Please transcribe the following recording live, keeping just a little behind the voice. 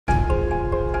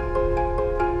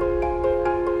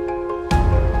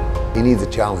He needs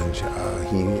a challenge.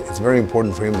 It's very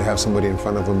important for him to have somebody in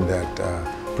front of him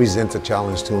that presents a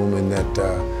challenge to him, and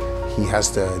that he has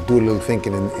to do a little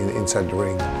thinking inside the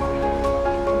ring.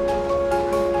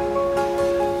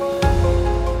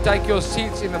 Take your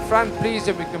seats in the front, please,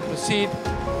 and we can proceed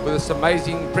with this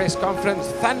amazing press conference.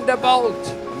 Thunderbolt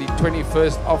on the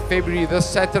 21st of February, this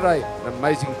Saturday. An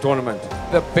amazing tournament.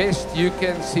 The best you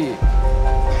can see.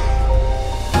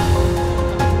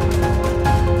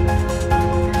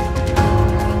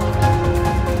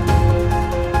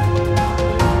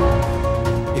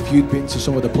 If you'd been to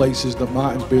some of the places that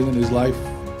Martin's been in his life,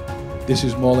 this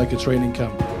is more like a training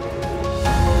camp.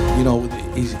 You know,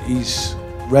 he's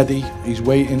ready, he's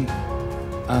waiting,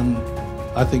 and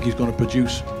I think he's going to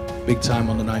produce big time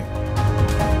on the night.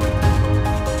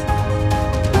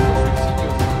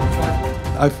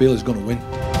 I feel he's going to win.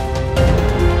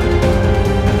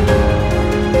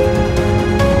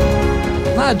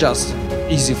 Not just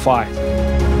easy fight.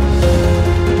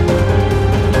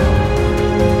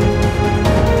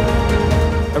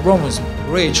 Roman's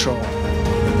great show.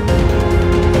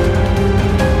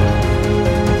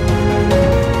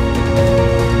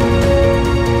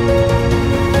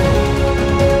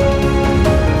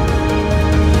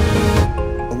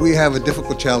 We have a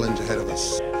difficult challenge ahead of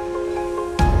us.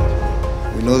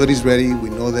 We know that he's ready. We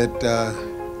know that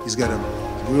he's got a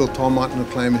real tall mountain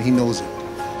to climb, and he knows it.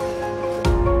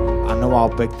 I know how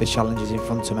big the challenge is in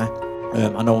front of me.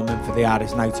 I know I'm in for the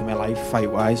hardest night of my life,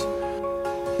 fight-wise.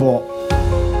 But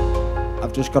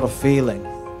I've just got a feeling,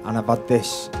 and I've had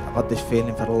this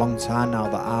feeling for a long time now,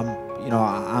 that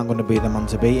I'm going to be the man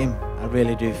to beat him. I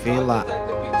really do feel that.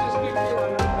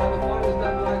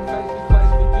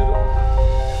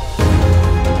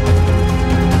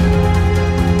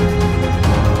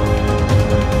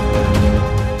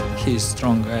 He's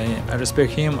strong. I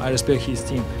respect him. I respect his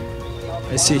team.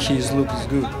 I see he looks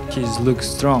good. He looks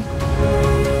strong.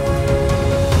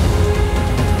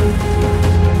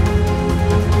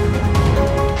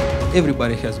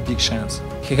 Everybody has a big chance.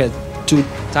 He had 2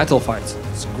 title fights.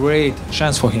 It's a great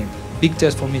chance for him. Big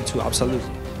test for me too,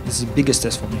 absolutely. It's the biggest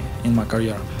test for me in my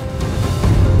career.